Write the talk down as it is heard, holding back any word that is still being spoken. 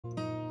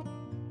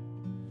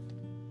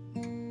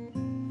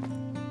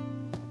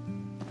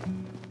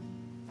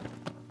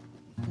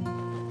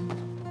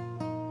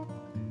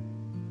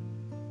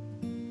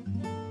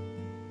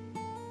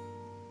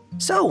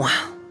So,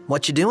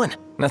 what you doing?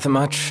 Nothing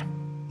much.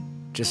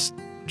 Just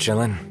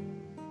chillin'.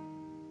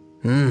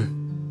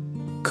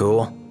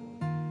 Cool.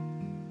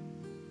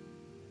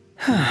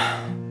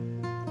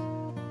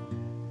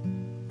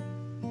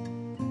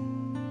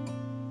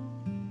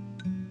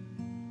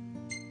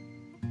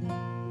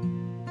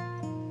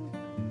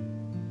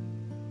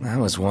 That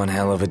was one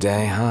hell of a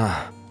day,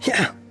 huh?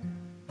 Yeah,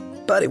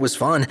 but it was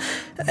fun.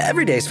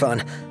 Every day's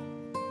fun.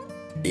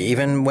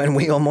 Even when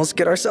we almost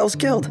get ourselves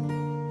killed.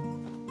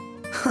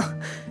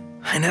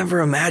 I never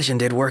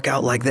imagined it'd work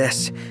out like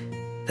this.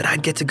 That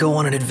I'd get to go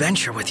on an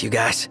adventure with you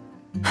guys.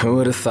 Who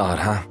would have thought,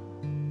 huh?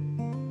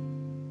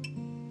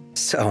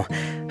 So,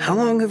 how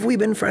long have we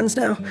been friends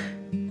now?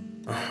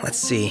 Let's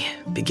see,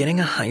 beginning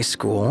of high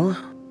school,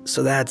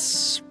 so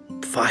that's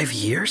 5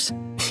 years?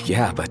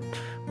 Yeah, but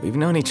we've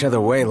known each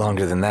other way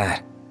longer than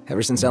that.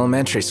 Ever since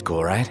elementary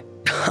school, right?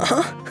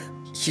 Huh?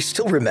 You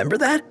still remember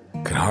that?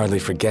 Could hardly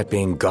forget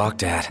being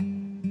gawked at.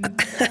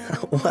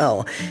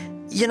 Well,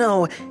 you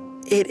know,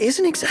 it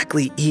isn't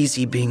exactly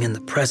easy being in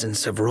the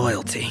presence of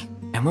royalty.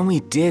 And when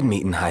we did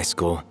meet in high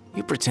school,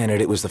 you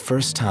pretended it was the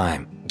first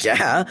time.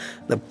 Yeah,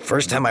 the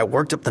first time I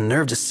worked up the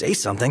nerve to say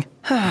something.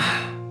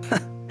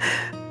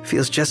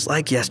 Feels just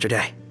like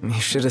yesterday.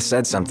 You should have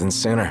said something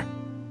sooner.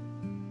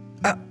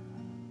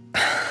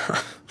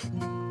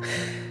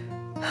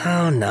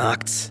 Oh,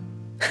 Noct.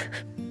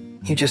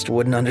 You just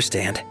wouldn't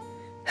understand.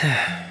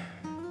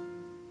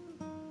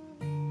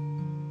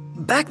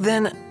 Back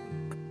then,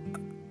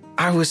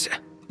 I was...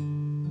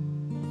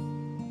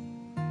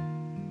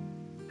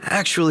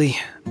 Actually,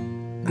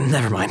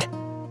 never mind.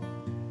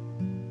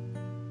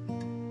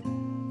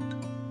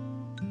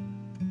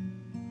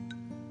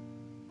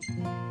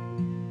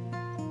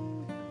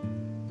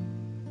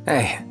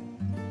 Hey,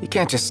 you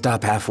can't just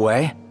stop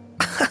halfway.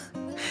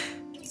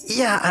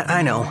 Yeah,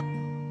 I know.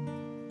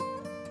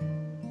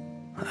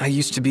 I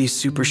used to be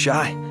super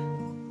shy.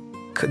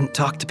 Couldn't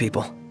talk to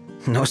people.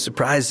 No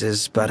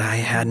surprises, but I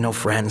had no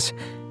friends.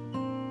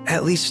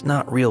 At least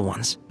not real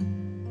ones.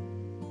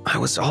 I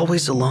was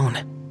always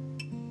alone.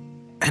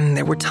 And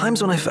there were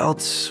times when I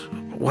felt,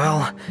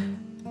 well,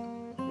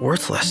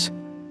 worthless.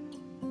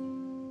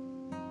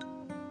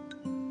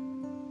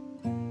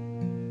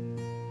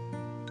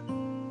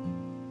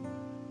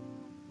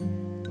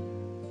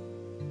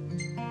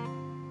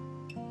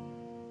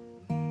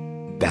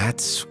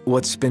 That's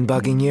what's been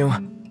bugging you?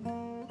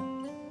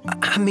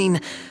 I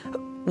mean,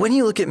 when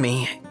you look at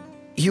me,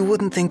 you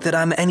wouldn't think that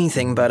I'm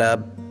anything but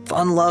a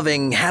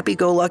fun-loving,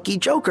 happy-go-lucky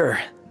joker.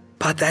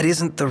 But that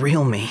isn't the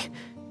real me.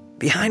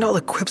 Behind all the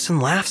quips and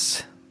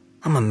laughs,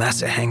 I'm a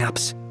mess of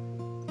hang-ups.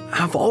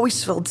 I've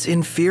always felt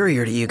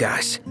inferior to you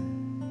guys.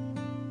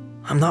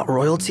 I'm not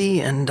royalty,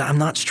 and I'm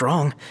not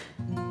strong.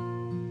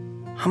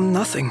 I'm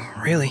nothing,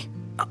 really.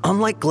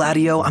 Unlike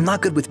Gladio, I'm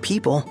not good with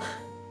people.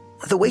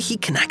 The way he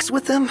connects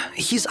with them,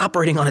 he's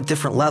operating on a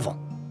different level.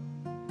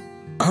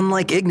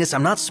 Unlike Ignis,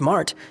 I'm not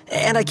smart,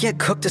 and I can't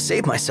cook to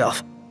save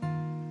myself.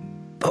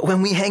 But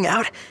when we hang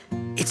out,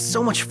 it's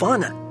so much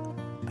fun,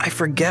 I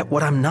forget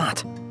what I'm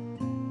not.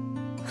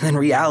 Then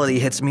reality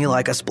hits me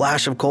like a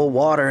splash of cold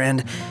water,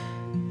 and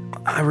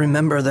I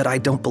remember that I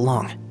don't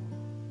belong.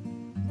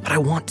 But I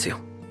want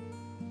to.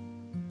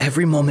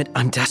 Every moment,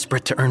 I'm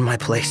desperate to earn my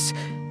place,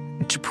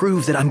 to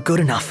prove that I'm good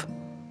enough.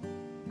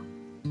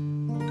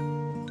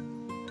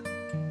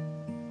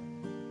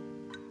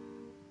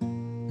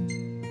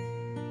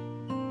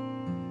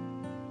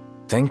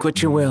 Think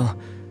what you will,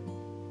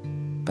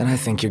 but I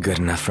think you're good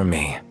enough for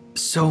me.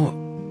 So,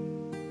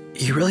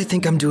 you really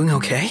think I'm doing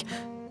okay?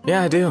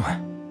 Yeah, I do.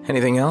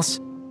 Anything else?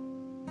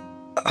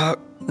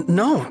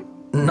 No,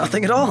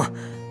 nothing at all.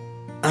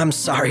 I'm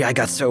sorry I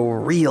got so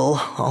real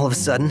all of a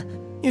sudden.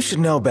 You should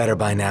know better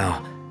by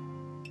now.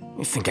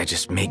 You think I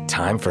just make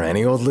time for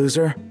any old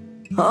loser?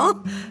 Huh?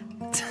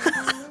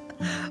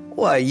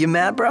 Why, you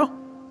mad, bro?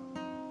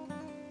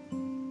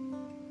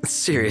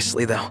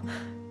 Seriously, though.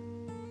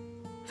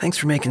 Thanks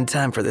for making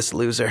time for this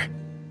loser.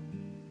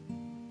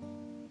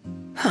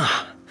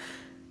 Huh.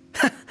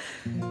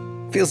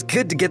 Feels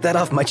good to get that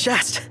off my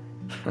chest.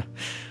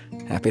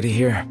 Happy to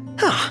hear.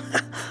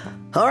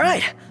 All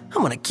right,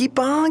 I'm gonna keep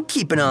on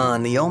keeping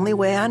on the only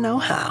way I know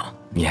how.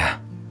 Yeah,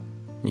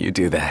 you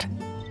do that.